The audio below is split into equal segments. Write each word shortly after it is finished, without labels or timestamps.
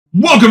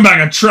Welcome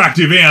back,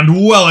 attractive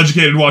and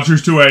well-educated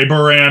watchers, to a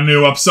brand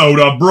new episode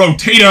of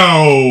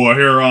Brotato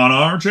here on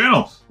our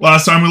channel.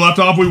 Last time we left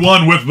off, we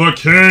won with the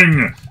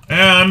king,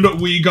 and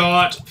we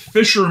got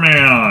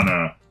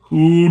Fisherman,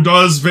 who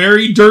does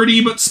very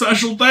dirty but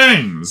special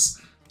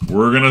things.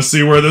 We're gonna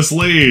see where this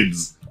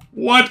leads.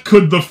 What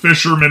could the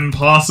fisherman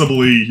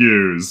possibly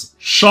use?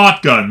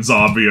 Shotguns,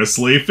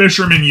 obviously.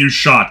 Fishermen use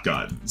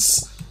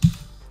shotguns.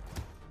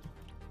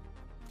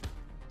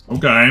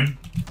 Okay.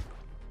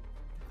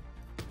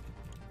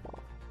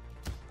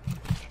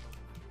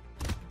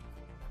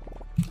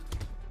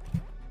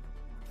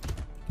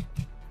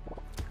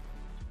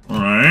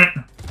 Alright.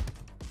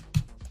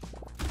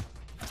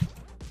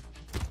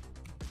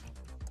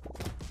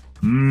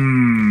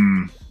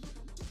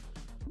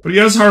 But he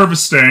has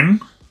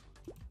harvesting.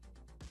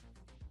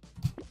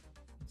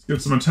 Let's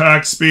get some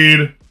attack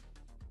speed.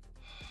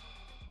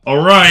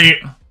 Alright.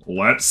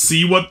 Let's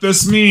see what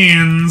this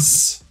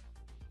means.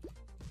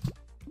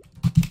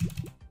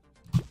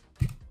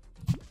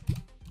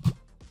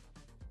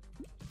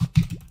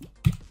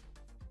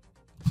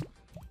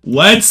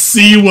 Let's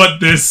see what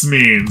this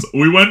means.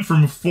 We went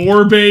from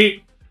 4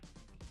 bait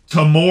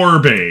to more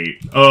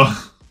bait. To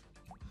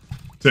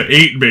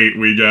 8 bait,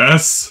 we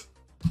guess.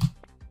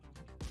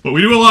 But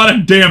we do a lot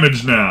of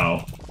damage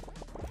now.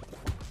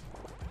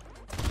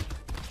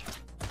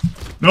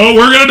 No,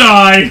 we're gonna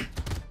die!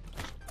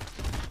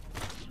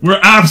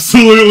 We're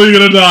absolutely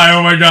gonna die,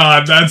 oh my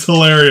god, that's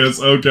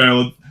hilarious.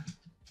 Okay,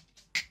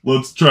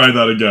 let's try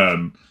that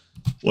again.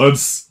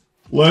 Let's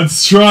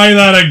try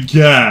that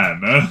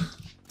again.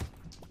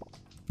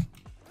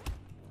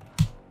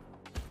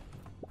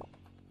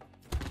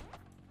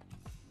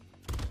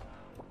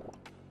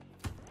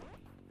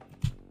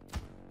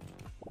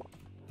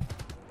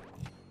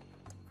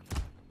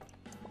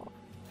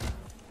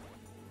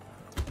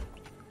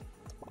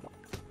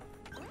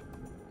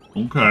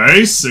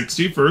 Okay,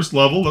 60, first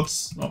level,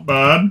 that's not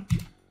bad.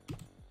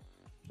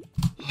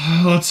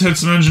 Let's hit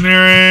some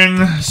engineering.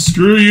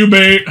 Screw you,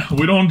 bait.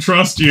 We don't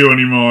trust you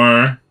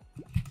anymore.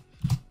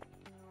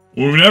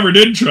 Well, we never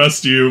did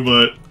trust you,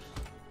 but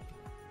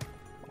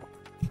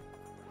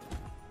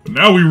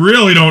now we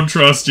really don't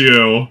trust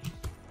you.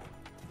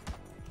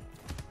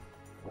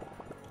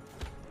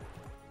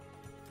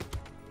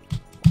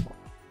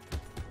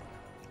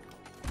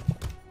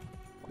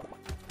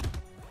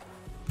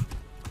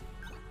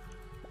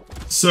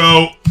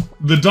 So,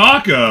 the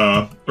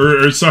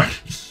DACA, sorry,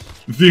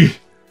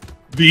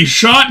 the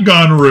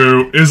shotgun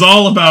route is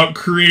all about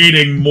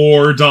creating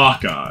more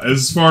DACA,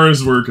 as far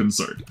as we're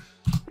concerned.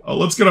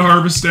 Let's get a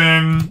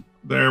harvesting.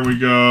 There we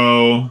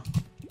go.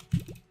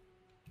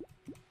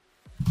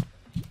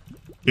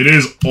 It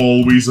is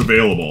always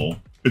available.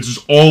 It's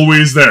just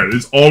always there.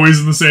 It's always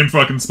in the same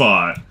fucking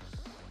spot.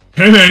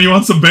 Hey man, you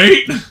want some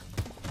bait?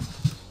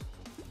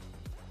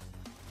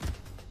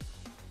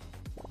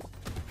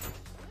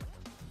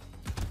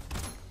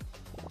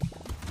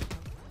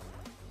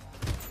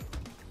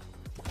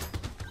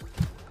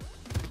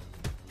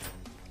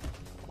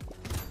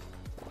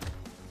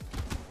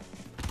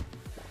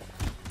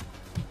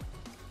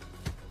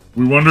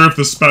 We wonder if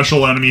the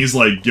special enemies,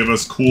 like, give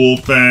us cool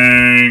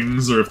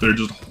things, or if they're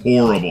just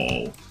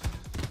horrible.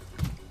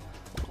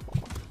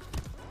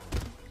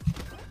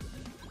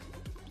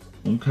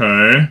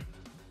 Okay.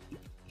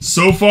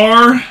 So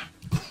far,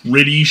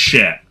 pretty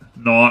shit.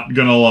 Not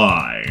gonna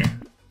lie.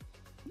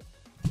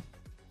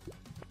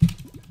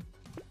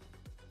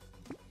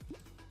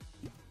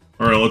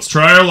 Alright, let's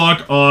try our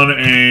luck on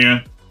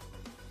a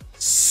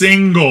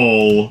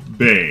single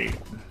bait.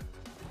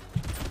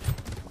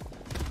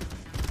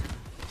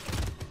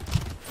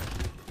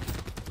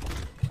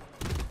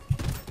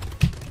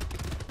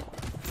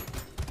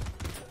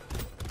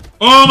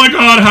 Oh my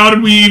god, how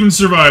did we even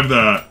survive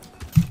that?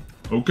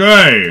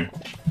 Okay.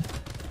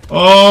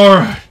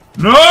 Alright.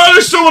 No,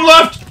 there's still one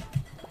left!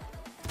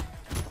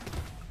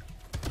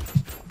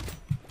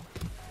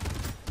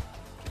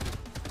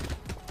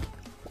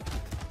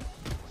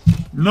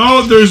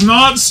 No, there's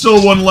not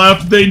still one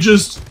left.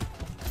 This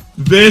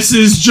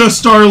is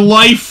just our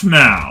life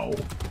now.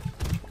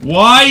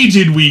 Why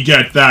did we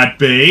get that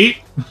bait?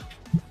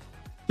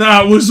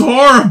 That was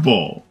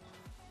horrible.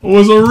 It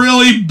was a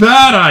really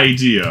bad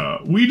idea.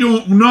 We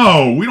don't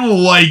know. We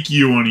don't like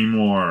you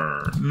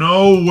anymore.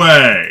 No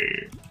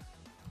way.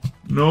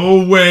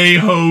 No way,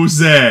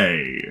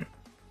 Jose.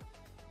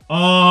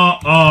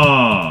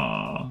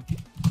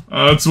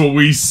 That's what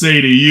we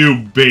say to you,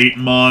 bait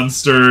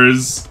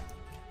monsters.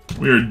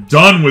 We are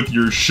done with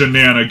your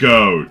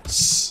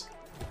shenanigans.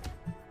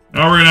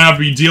 Now we're gonna have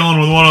to be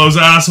dealing with one of those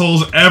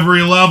assholes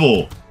every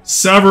level.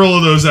 Several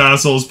of those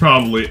assholes,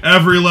 probably.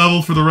 Every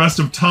level for the rest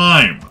of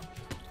time.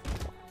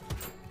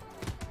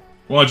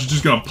 Watch, it's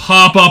just gonna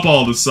pop up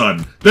all of a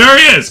sudden. There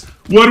he is!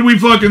 What did we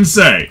fucking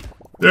say?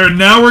 There,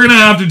 now we're gonna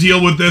have to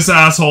deal with this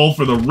asshole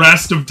for the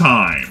rest of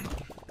time.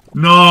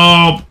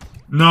 No,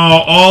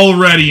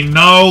 already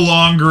no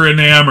longer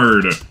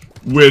enamored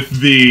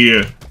with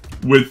the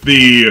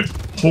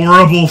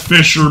horrible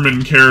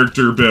fisherman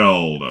character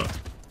build.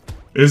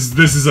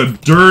 This is a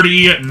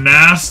dirty,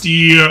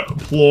 nasty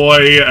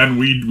ploy, and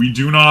we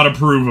do not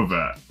approve of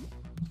it.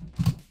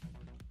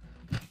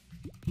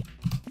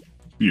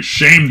 Be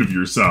ashamed of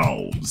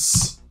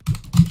yourselves.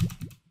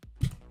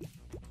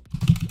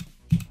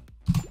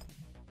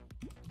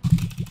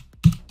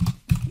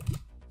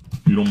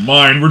 If you don't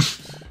mind, we're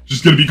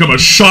just gonna become a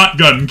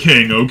shotgun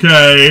king,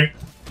 okay?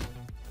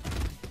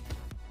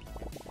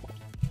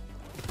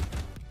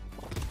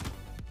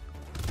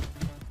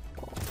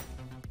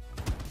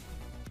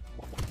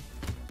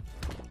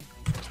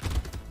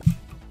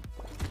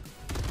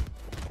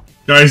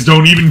 Guys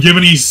don't even give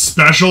any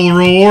special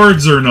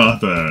rewards or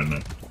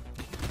nothing.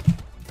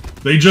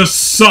 They just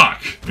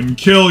suck and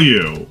kill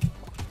you.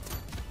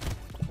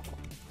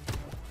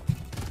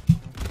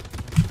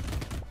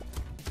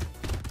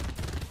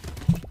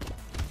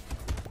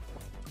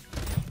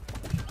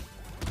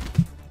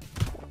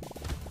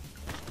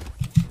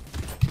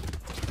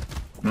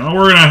 Now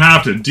we're gonna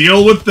have to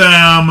deal with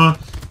them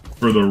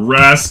for the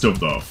rest of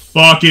the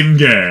fucking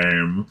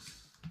game.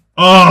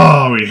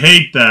 Oh, we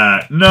hate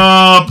that.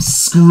 Nope,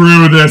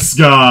 screw this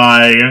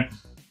guy.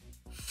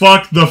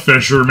 Fuck the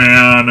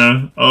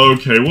fisherman.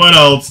 Okay, what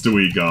else do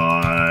we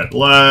got?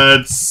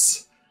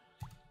 Let's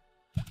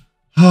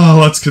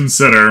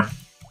consider.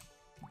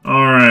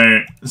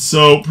 Alright,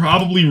 so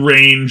probably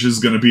range is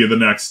going to be the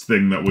next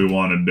thing that we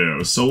want to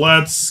do. So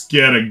let's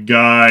get a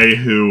guy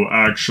who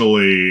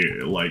actually,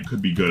 like,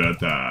 could be good at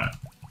that.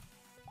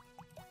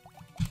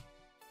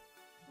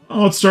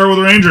 Oh, let's start with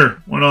a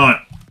ranger. Why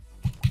not?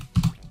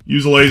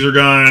 Use a laser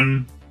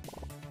gun.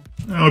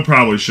 Well, we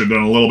probably should have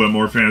done a little bit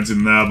more fancy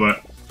than that,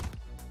 but...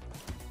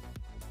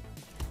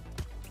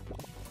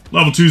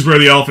 Level 2 is where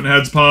the elephant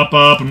heads pop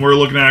up, and we're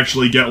looking to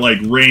actually get, like,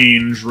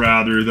 range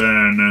rather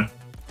than...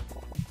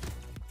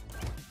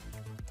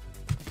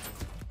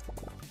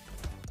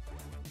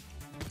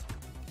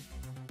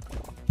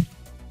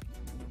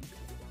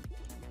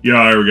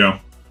 Yeah, here we go.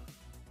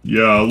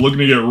 Yeah, looking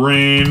to get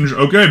range.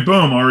 Okay,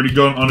 boom, already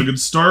going on a good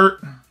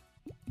start.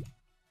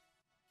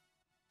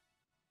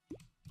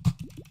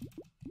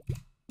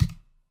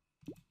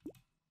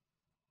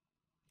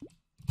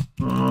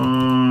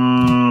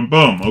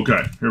 Boom,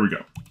 okay, here we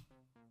go.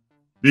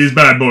 These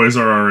bad boys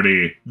are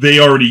they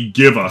already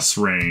give us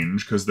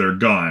range, because they're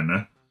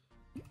gun.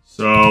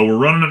 So, we're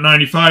running at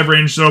 95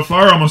 range so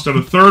far, almost at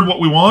a third what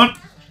we want.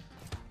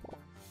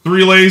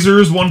 3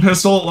 lasers, 1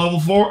 pistol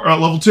at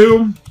level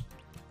 2.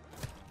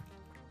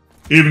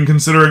 Even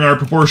considering our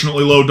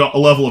proportionately low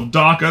level of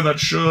DACA, that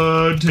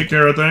should take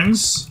care of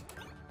things.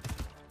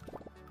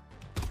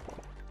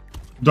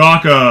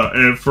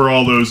 DACA, for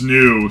all those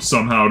new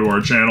somehow to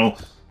our channel.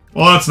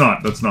 Well, that's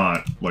not,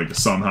 like,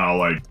 somehow,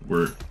 like,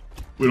 we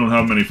don't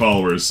have many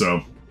followers,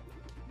 so,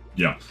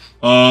 yeah.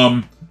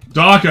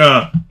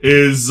 DACA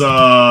is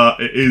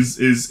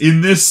in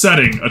this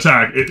setting,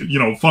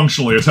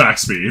 functionally attack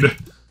speed.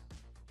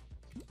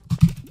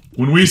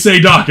 When we say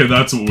DACA,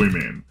 that's what we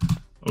mean.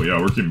 Oh yeah,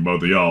 we're keeping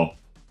both of y'all.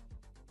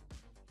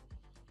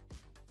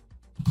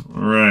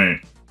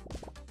 Alright.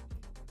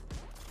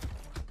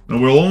 Now,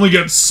 we'll only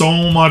get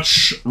so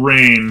much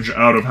range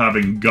out of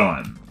having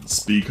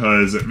guns,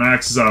 because it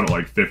maxes out at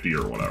like 50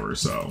 or whatever,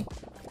 so...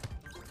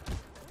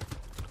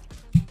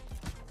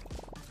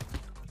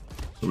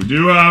 So we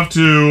do have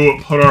to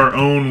put our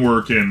own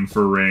work in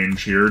for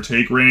range here.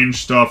 Take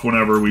range stuff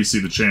whenever we see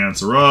the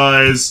chance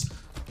arise.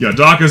 Yeah,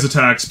 DACA's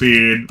attack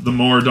speed. The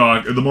more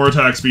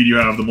attack speed you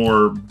have, the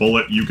more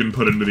bullet you can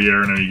put into the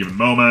air in any given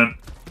moment.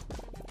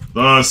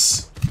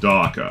 Thus,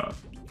 DACA.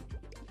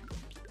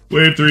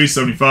 Wave 3,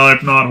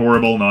 75. Not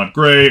horrible, not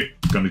great.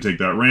 Gonna take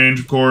that range,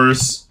 of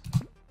course.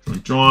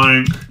 Joink,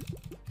 joink.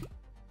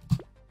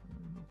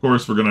 Of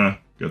course, we're gonna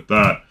get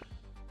that.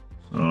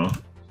 So,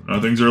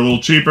 now things are a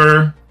little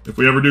cheaper. If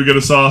we ever do get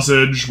a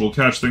sausage, we'll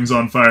catch things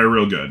on fire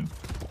real good.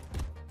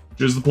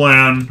 Which is the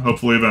plan,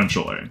 hopefully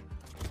eventually.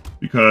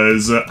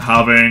 Because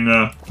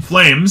having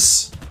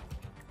flames,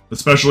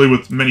 especially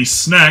with many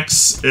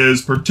snacks,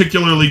 is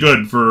particularly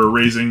good for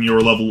raising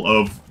your level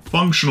of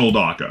functional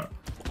DACA.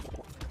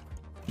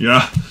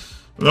 Yeah,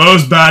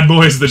 those bad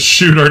boys that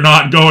shoot are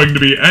not going to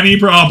be any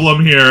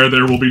problem here.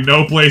 There will be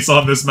no place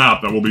on this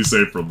map that will be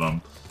safe from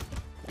them.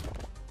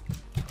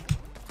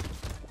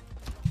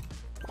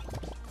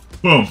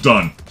 Boom,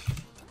 done.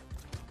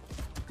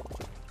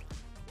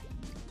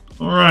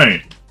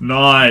 Alright,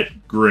 not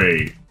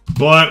great.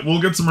 But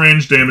we'll get some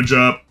range damage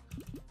up.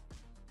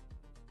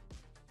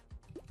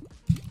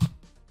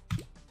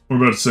 We're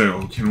about to say,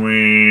 oh, can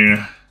we...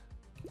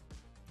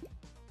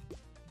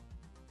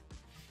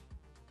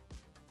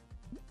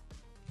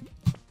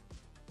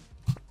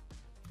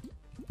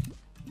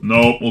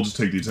 Nope, we'll just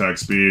take the attack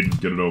speed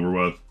and get it over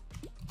with.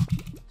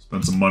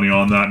 Spend some money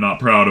on that, not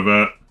proud of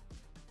it.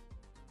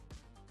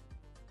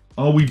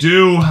 Oh, we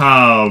do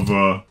have...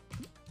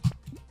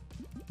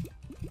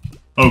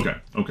 Okay,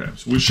 okay.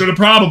 So we should have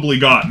probably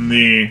gotten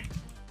the...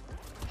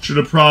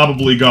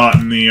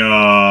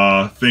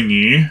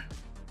 thingy.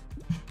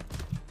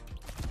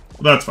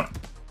 Well, that's fine.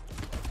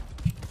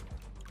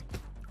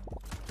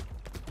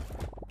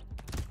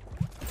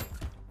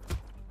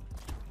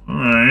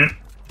 Alright.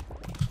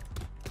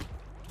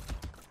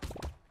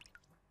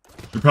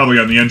 We probably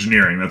got in the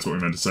engineering, that's what we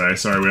meant to say.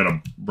 Sorry, we had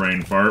a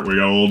brain fart. We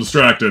got a little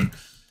distracted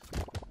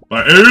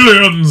by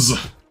aliens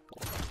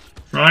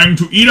trying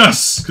to eat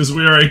us because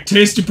we are a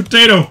tasty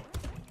potato.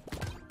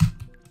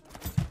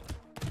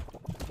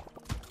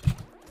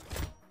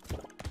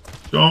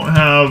 Don't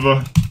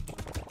have...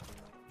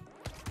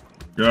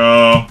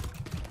 Go.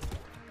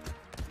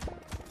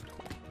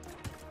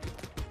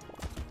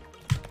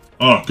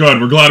 Oh,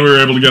 good. We're glad we were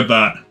able to get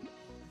that.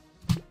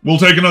 We'll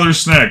take another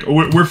snake.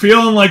 We're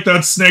feeling like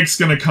that snake's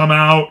gonna come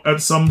out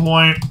at some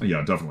point.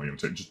 Yeah, definitely gonna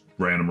take just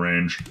random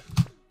range.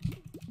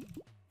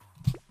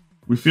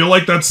 We feel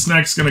like that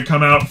snake's gonna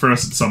come out for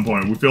us at some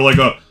point. We feel like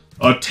a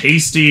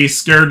tasty,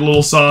 scared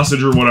little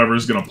sausage or whatever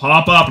is gonna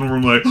pop up, and we're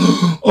gonna be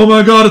like, oh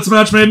my god, it's a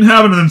match made in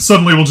heaven, and then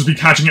suddenly we'll just be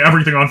catching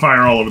everything on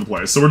fire all over the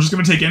place. So we're just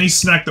gonna take any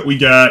snack that we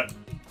get,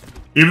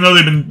 even though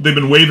they've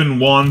been waving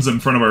wands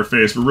in front of our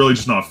face. We're really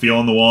just not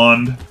feeling the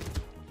wand.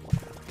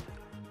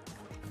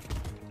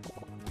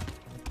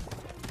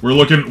 We're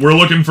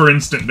looking for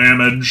instant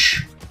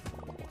damage,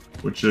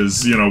 which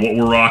is, you know, what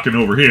we're rocking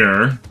over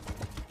here.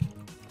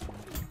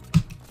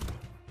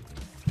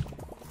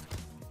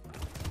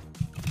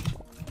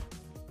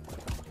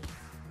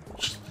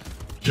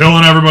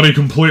 Killing everybody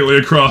completely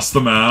across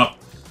the map.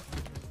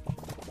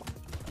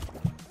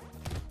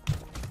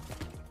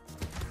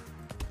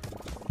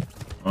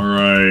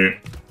 Alright.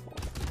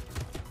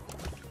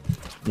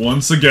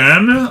 Once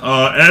again,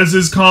 as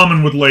is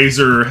common with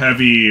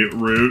laser-heavy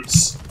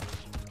routes,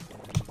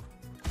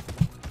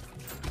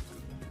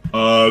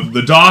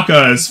 the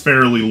DACA is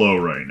fairly low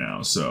right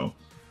now, so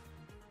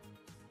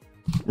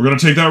we're gonna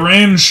take that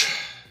range.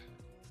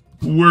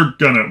 We're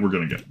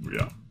gonna get,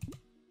 yeah.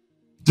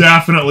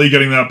 Definitely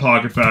getting that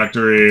pocket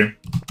factory.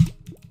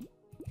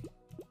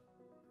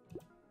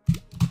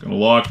 Gonna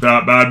lock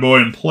that bad boy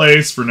in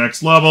place for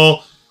next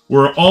level.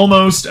 We're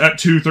almost at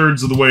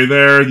 2/3 of the way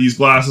there. These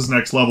glasses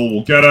next level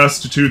will get us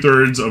to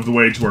 2/3 of the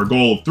way to our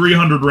goal of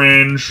 300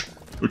 range,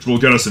 which will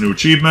get us a new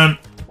achievement.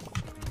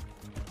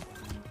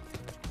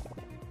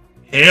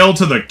 Hail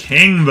to the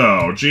king,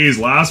 though. Jeez,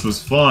 last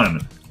was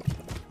fun.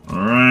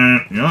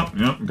 Alright,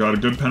 yep. Got a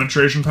good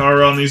penetration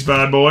power on these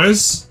bad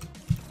boys.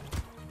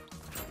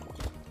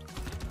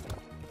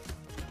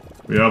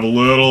 We have a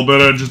little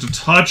bit of, just a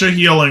touch of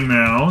healing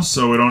now,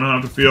 so we don't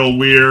have to feel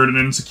weird and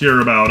insecure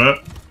about it.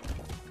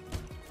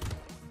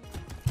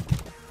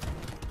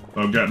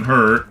 About getting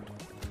hurt.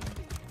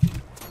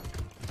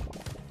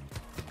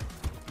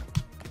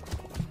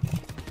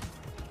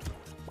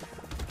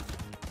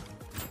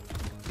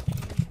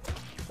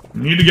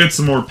 We need to get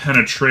some more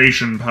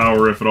penetration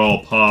power if at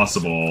all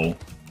possible.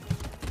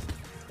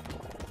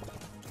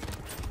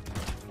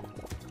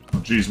 Oh,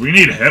 jeez, we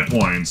need hit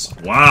points.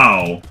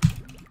 Wow.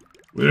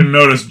 We didn't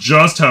notice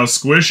just how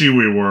squishy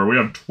we were. We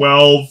have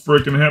 12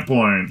 freaking hit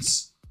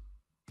points.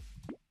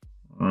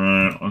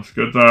 Alright, let's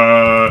get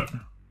that.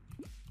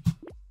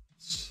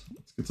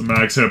 Let's get some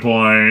max hit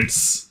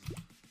points.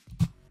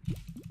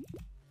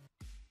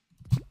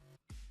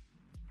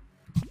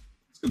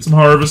 Let's get some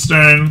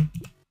harvesting.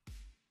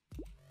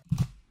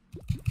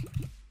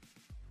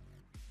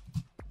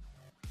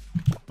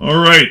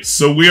 Alright,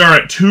 so we are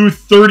at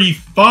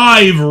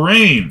 235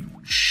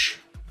 range.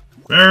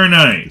 Very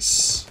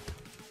nice.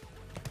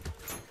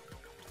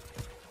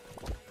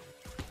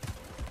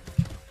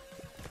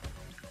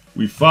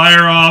 We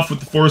fire off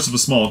with the force of a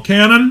small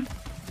cannon.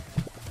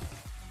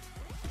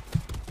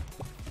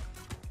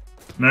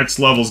 Next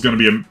level is going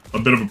to be a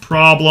bit of a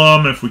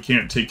problem if we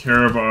can't take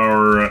care of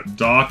our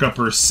DACA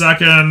per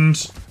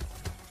second.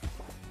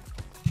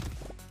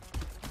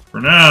 For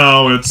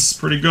now, it's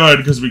pretty good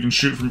because we can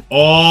shoot from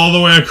all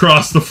the way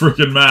across the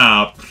frickin'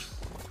 map.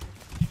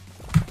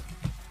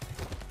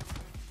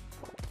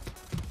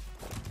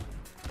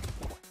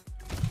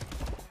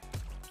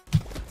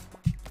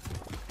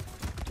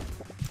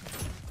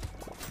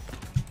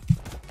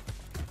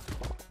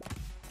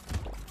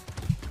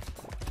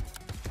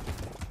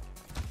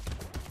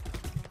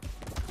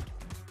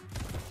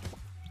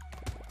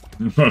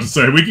 I was about to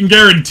say, we can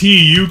guarantee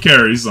you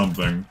carry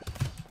something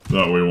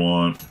that we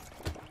want.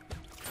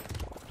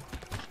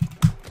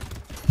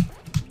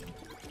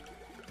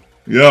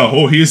 Yeah,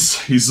 oh, he's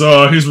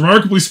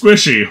remarkably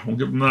squishy. We'll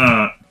give him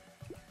that.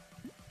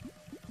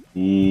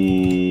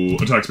 Ooh,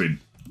 attack speed.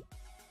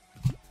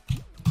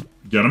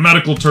 Get a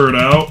medical turret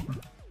out.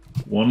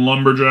 One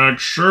lumberjack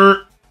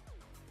shirt.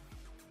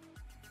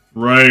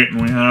 Right,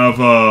 and we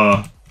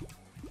have,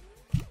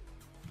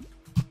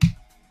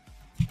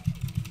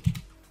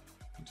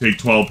 take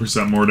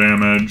 12% more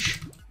damage.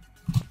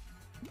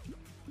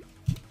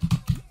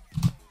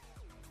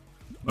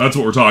 That's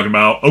what we're talking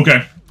about.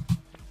 Okay.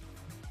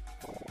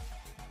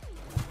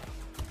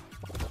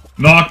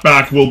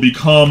 Knockback will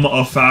become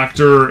a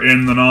factor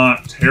in the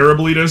not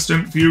terribly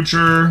distant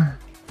future.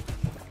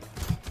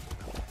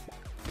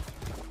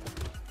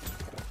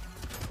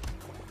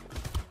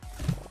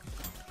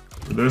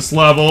 For this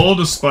level,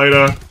 despite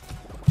a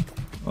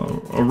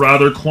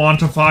rather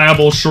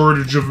quantifiable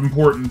shortage of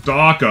important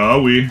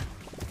DACA, we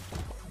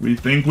We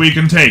think we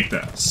can take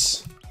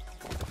this.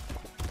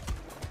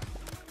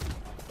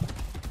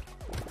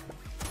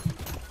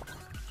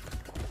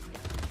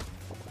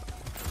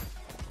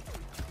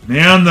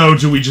 Man, though,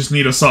 do we just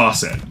need a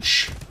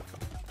sausage?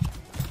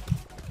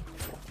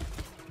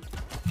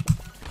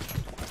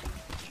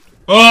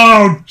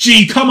 Oh,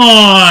 gee, come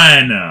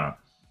on!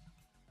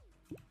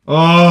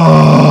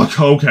 Oh,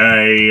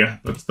 okay.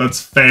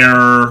 That's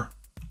fair.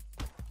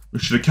 We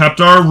should have kept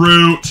our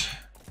route.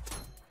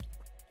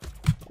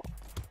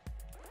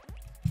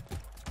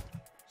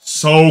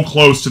 So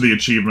close to the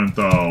achievement,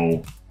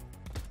 though.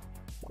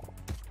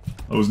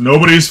 It was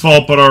nobody's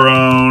fault but our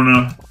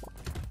own.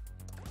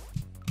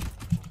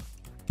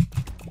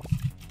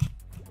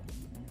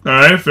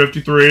 Okay,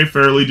 53,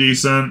 fairly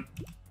decent.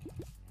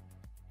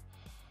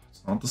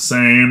 It's not the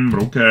same,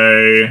 but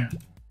okay.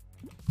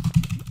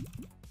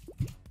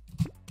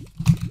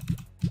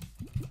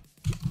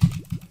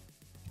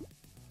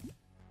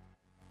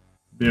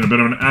 Being a bit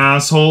of an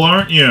asshole,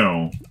 aren't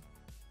you?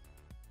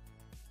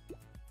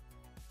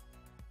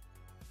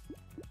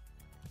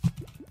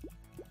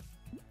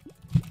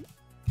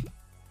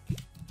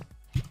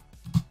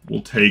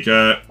 We'll take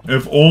it.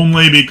 If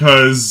only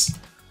because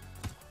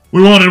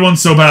we wanted one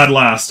so bad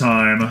last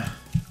time.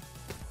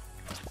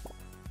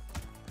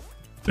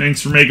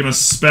 Thanks for making us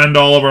spend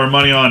all of our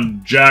money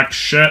on jack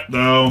shit,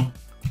 though.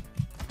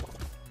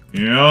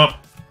 Yep.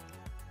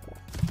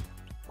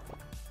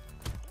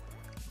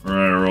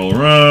 Alright, roll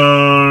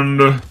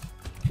around.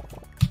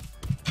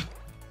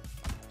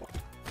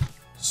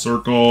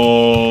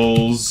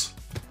 Circles.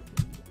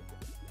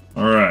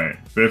 Alright,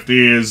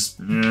 50 is...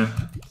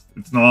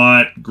 it's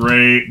not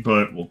great,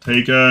 but we'll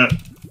take it.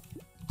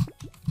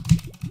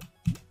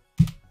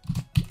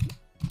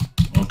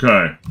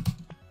 Okay.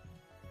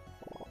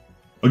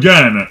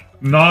 Again,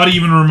 not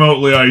even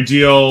remotely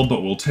ideal,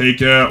 but we'll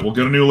take it. We'll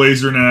get a new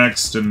laser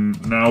next,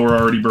 and now we're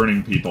already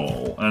burning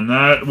people. And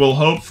that will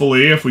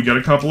hopefully, if we get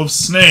a couple of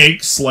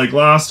snakes, like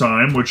last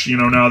time, which, you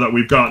know, now that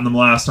we've gotten them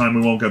last time,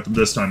 we won't get them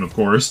this time, of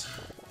course.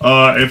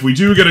 If we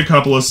do get a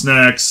couple of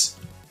snakes,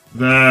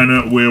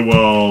 then we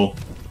will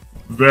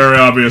very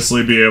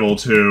obviously be able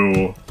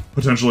to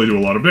potentially do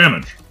a lot of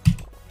damage.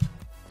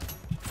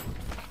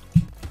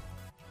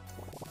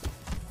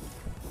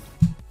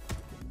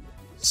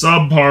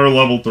 Subpar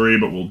level 3,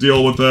 but we'll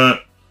deal with it.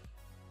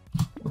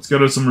 Let's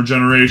get us some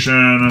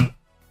regeneration.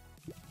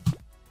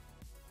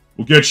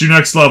 We'll get you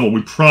next level,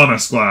 we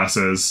promise,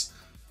 glasses.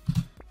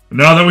 But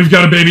now that we've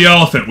got a baby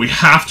elephant, we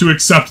have to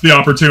accept the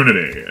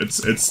opportunity.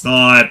 It's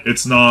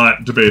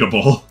not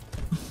debatable.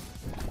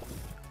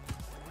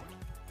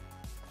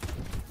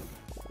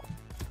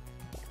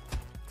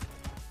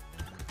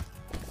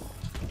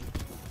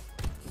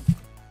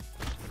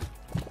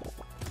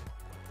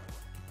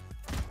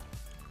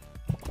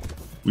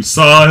 We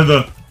saw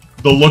the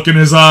look in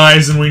his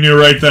eyes, and we knew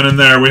right then and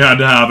there we had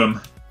to have him.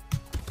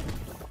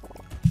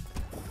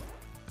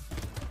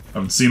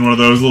 Haven't seen one of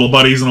those little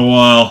buddies in a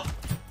while.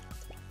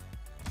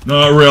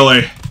 Not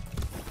really.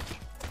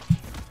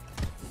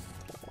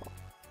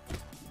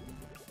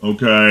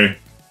 Okay.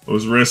 It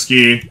was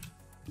risky.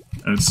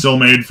 And it still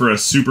made for a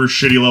super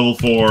shitty level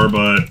 4,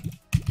 but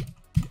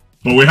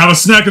we have a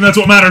snack, and that's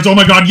what matters! Oh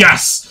my god,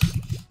 yes!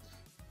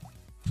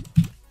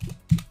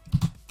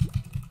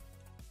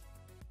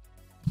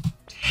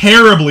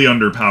 Terribly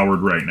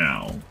underpowered right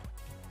now.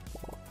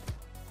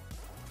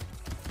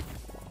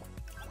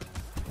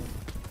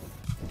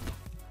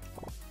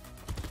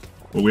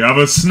 But we have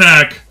a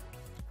snack,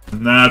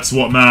 and that's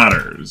what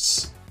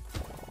matters.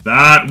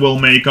 That will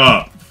make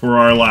up for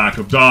our lack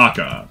of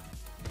DACA.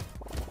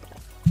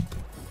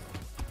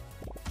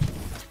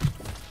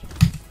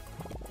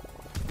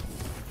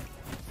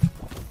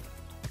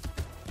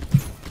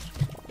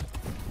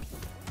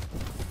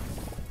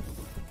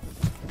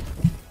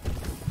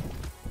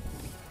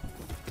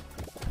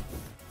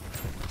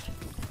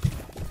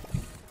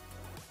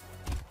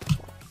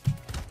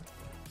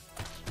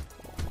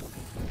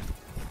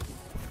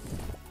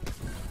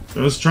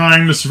 Just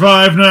trying to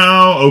survive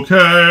now.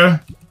 Okay.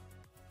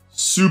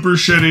 Super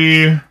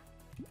shitty.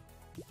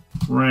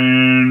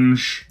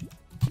 Range.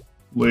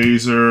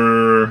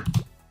 Laser.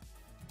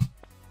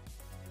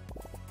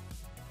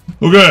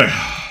 Okay.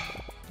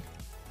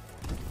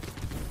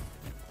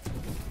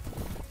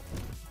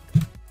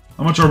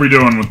 How much are we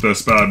doing with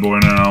this bad boy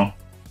now?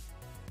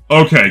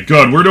 Okay,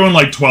 good. We're doing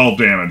like 12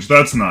 damage.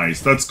 That's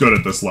nice. That's good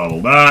at this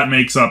level. That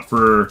makes up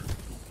for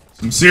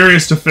some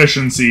serious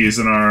deficiencies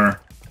in our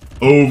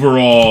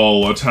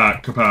overall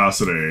attack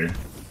capacity.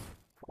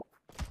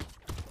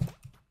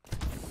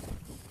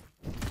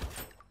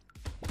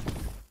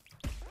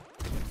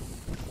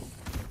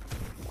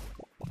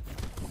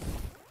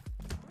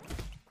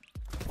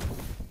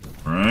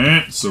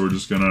 Alright, so we're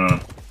just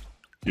gonna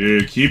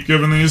keep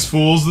giving these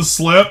fools the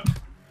slip.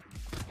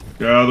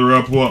 Gather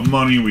up what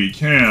money we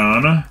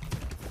can.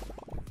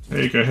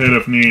 Take a hit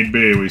if need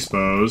be, we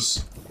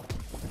suppose.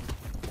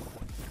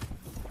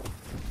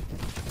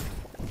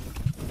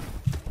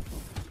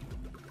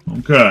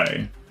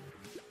 Okay.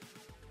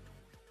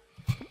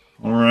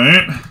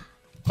 Alright.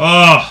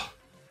 Ah!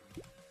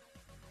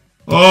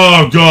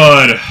 Oh,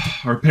 good.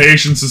 Our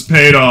patience is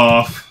paid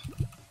off.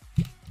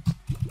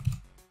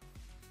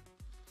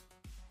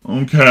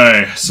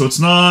 Okay, so it's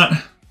not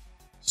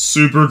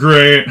super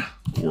great.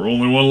 We're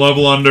only one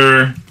level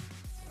under.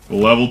 The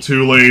level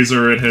 2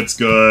 laser, it hits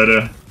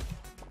good.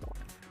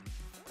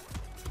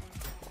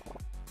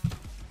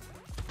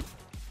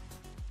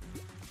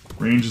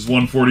 Range is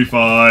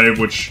 145,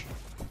 which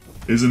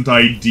isn't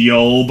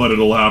ideal, but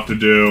it'll have to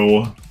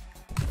do.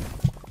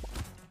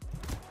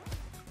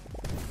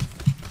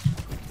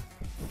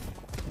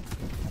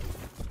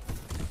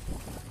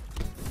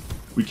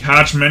 We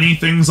catch many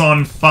things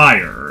on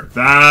fire.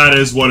 That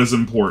is what is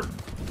important.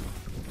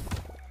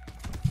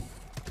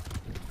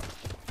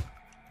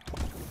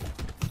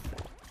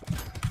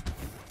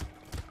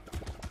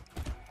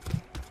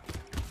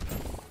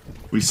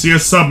 We see a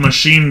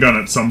submachine gun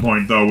at some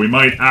point, though. We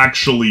might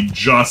actually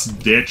just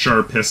ditch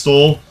our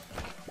pistol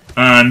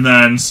and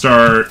then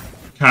start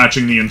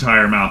catching the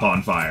entire map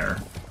on fire.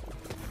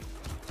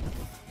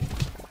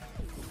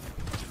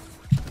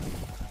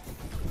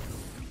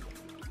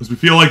 Because we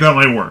feel like that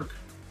might work.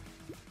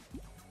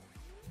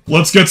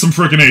 Let's get some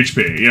frickin'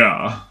 HP,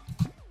 yeah.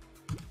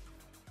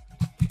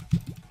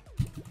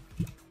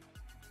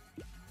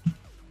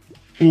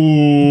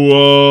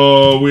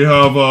 Ooh, we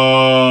have,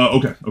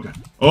 okay.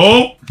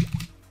 Oh!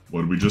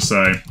 What did we just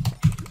say?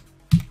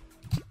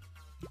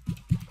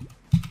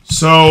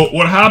 So,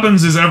 what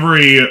happens is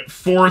every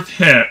 4th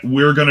hit,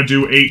 we're gonna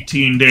do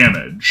 18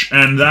 damage,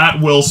 and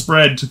that will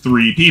spread to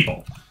 3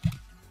 people.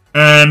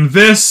 And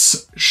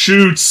this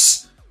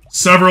shoots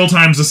several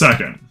times a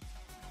second.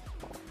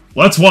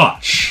 Let's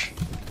watch.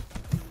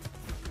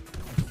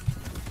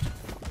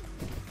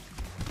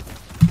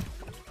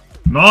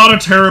 Not a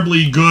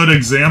terribly good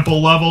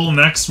example level.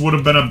 Next would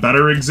have been a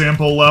better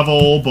example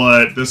level,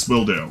 but this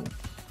will do.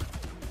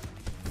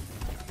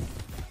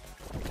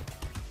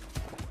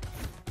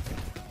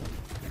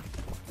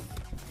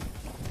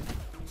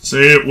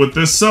 See, with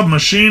this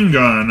submachine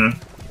gun,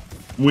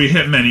 we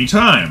hit many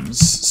times.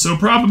 So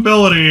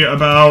probability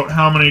about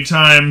how many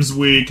times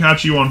we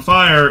catch you on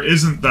fire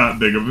isn't that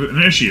big of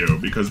an issue,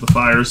 because the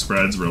fire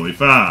spreads really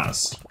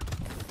fast,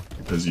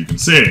 as you can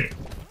see.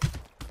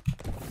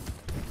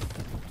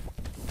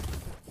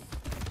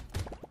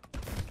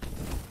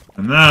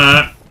 And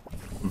that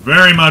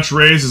very much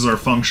raises our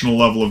functional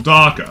level of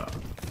DACA.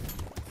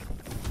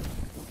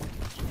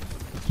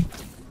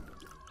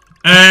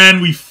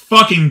 And we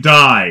fucking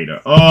died.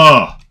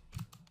 Ugh.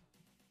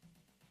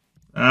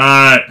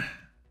 That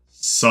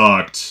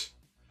sucked.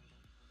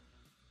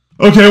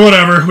 Okay,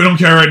 whatever. We don't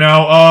care right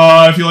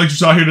now. If you liked what you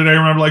saw here today,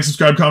 remember to like,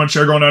 subscribe, comment,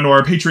 share, going down to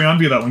our Patreon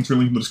via that link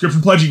in the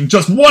description. Pledging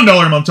just $1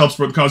 a month to help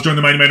support the cause. Join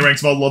the mighty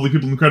ranks of all the lovely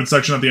people in the credits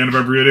section at the end of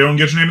every video and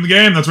get your name in the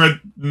game. That's right.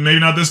 Maybe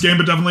not this game,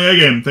 but definitely a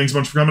game. Thanks so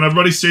much for coming,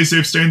 everybody. Stay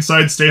safe, stay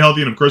inside, stay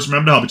healthy, and of course,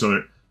 remember to help each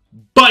other.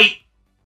 Bye!